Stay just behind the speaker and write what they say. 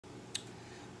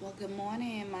Well, good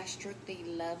morning, my strictly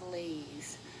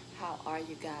lovelies. How are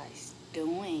you guys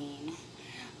doing?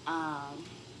 Um,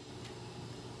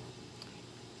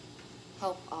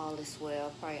 Hope all is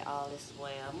well. Pray all is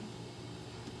well.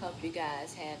 Hope you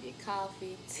guys have your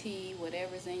coffee, tea,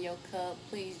 whatever's in your cup.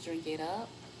 Please drink it up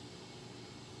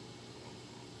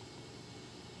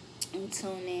and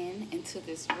tune in into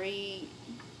this read.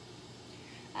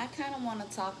 I kind of want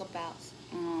to talk about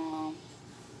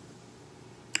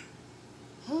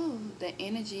who the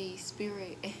energy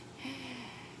spirit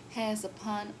has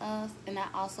upon us, and I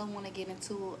also want to get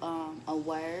into a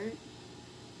word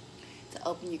to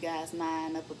open you guys'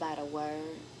 mind up about a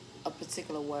word, a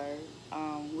particular word.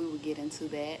 We will get into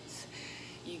that.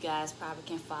 You guys probably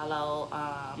can follow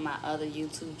my other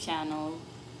YouTube channel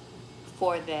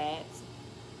for that.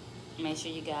 Make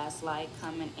sure you guys like,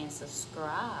 comment, and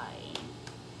subscribe.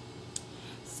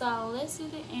 So let's see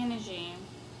the energy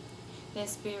that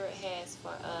spirit has for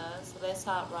us. Let's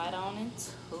hop right on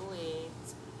into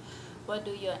it. What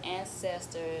do your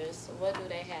ancestors, what do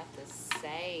they have to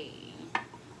say?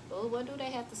 Oh, what do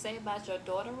they have to say about your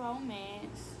daughter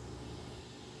romance?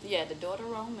 Yeah, the daughter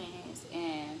romance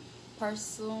and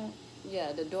personal,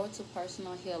 yeah, the door to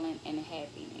personal healing and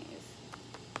happiness.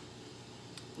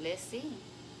 Let's see.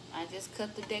 I just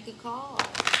cut the deck of cards.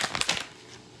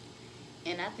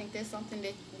 And I think that's something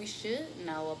that we should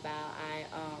know about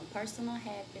our personal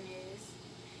happiness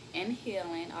and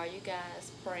healing. Are you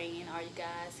guys praying? Are you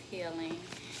guys healing?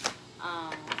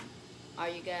 Um, are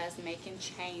you guys making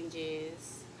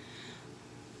changes?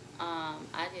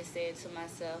 I just said to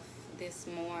myself this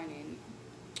morning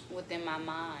within my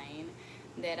mind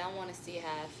that I want to see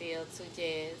how I feel to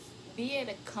just be at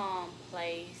a calm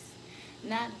place,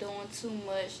 not doing too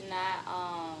much,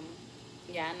 not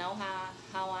yeah, I know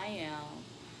how I am,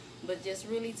 but just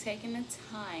really taking the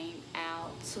time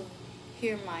out to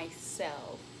hear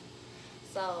myself.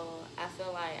 So I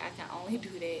feel like I can only do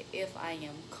that if I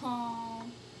am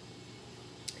calm,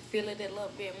 feel it a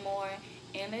little bit more.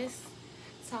 And let's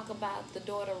talk about the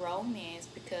daughter romance,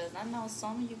 because I know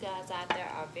some of you guys out there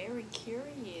are very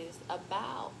curious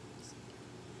about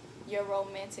your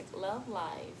romantic love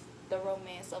life, the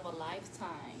romance of a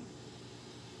lifetime.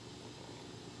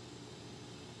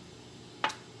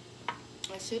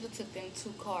 I should have took them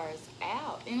two cards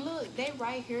out. And look, they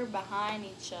right here behind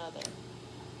each other.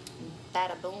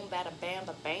 Bada boom, bada bam,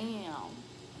 ba bam.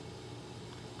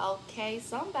 Okay,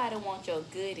 somebody wants your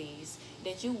goodies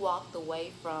that you walked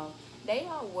away from. They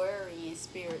are worrying,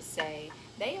 spirit say.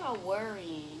 They are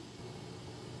worrying.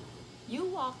 You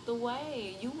walked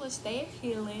away. You was their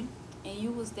healing and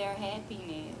you was their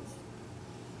happiness.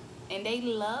 And they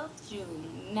loved you.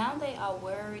 Now they are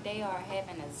worried. They are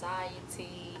having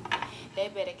anxiety. They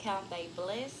better count their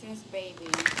blessings, baby.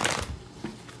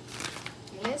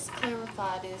 Let's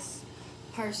clarify this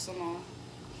personal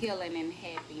healing and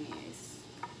happiness.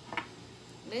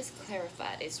 Let's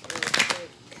clarify this real quick.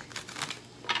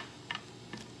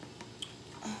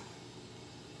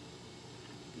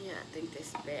 Yeah, I think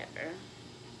that's better.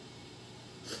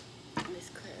 Let's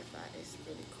clarify this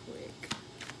really quick.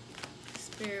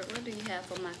 Spirit, what do you have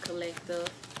for my collective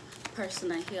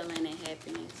personal healing and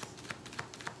happiness?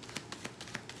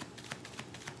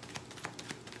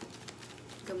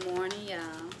 Good morning,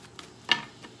 y'all.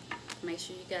 Make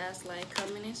sure you guys like,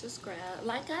 comment, and subscribe.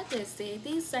 Like I just said,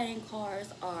 these same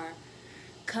cards are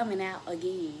coming out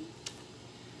again.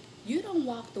 You don't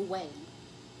walk away.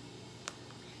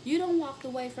 You don't walk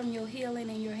away from your healing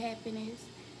and your happiness.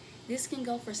 This can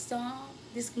go for some.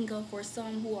 This can go for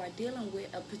some who are dealing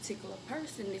with a particular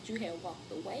person that you have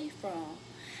walked away from.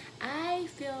 I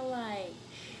feel like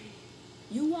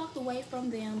you walked away from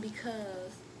them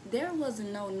because there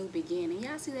wasn't no new beginning.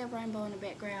 Y'all see that rainbow in the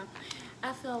background?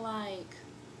 I feel like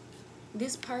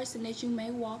this person that you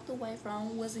may walked away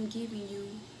from wasn't giving you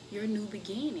your new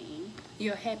beginning,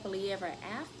 your happily ever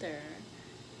after,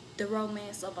 the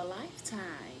romance of a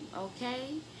lifetime,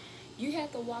 okay? You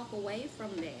have to walk away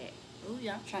from that. Ooh,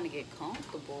 y'all trying to get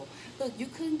comfortable. Look, you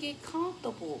couldn't get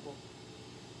comfortable.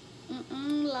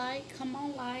 Light, come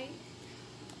on, light.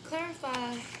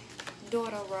 Clarify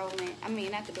daughter romance. I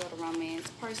mean, not the daughter romance.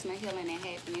 Personal healing and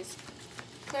happiness.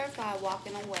 Clarify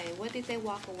walking away. What did they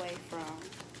walk away from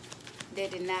that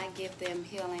did not give them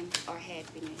healing or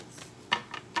happiness?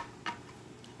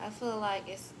 I feel like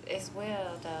it's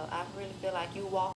well, though. I really feel like you walk